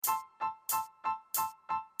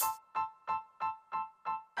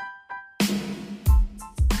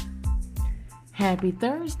Happy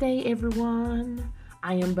Thursday, everyone.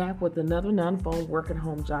 I am back with another non-phone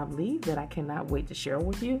work-at-home job lead that I cannot wait to share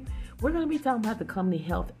with you. We're going to be talking about the company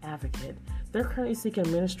Health Advocate. They're currently seeking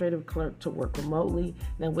administrative clerk to work remotely.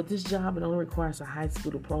 Now, with this job, it only requires a high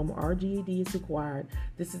school diploma or GED is required.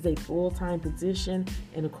 This is a full-time position,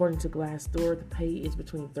 and according to Glassdoor, the pay is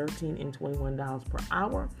between $13 and $21 per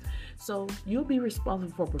hour. So you'll be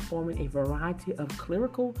responsible for performing a variety of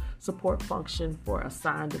clerical support functions for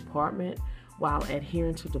assigned department, while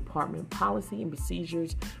adhering to department policy and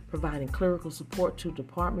procedures, providing clerical support to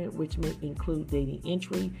department, which may include data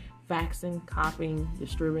entry, faxing, copying,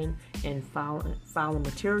 distributing, and filing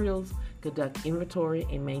materials, conduct inventory,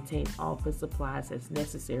 and maintain office supplies as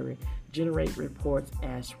necessary, generate reports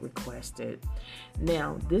as requested.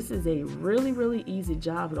 Now, this is a really easy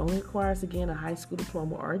job. It only requires, again, a high school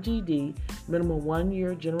diploma or GED. Minimum 1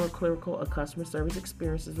 year general clerical or customer service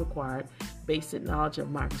experience is required. Basic knowledge of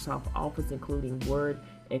Microsoft Office, including Word,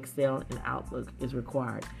 Excel, and Outlook, is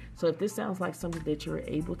required. So if this sounds like something that you're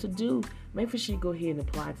able to do, make sure you go ahead and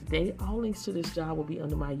apply today. All links to this job will be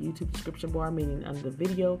under my YouTube description bar, meaning under the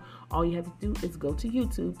video. All you have to do is go to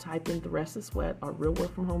YouTube, type in Theresa Sweat or Real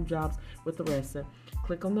Work From Home Jobs with Theresa,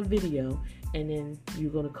 click on the video, and then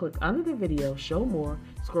you're going to click under the video, show more,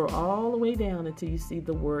 scroll all the way down until you see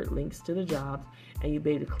the word links to the jobs, and you'll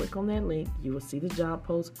be able to click on that link. You will see the job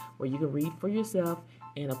post where you can read for yourself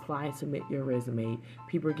and apply and submit your resume.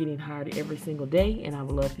 People are getting hired every single day, and I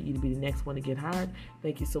would love for you to be the next one to get hired.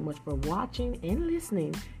 Thank you so much for watching and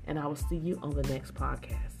listening, and I will see you on the next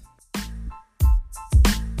podcast.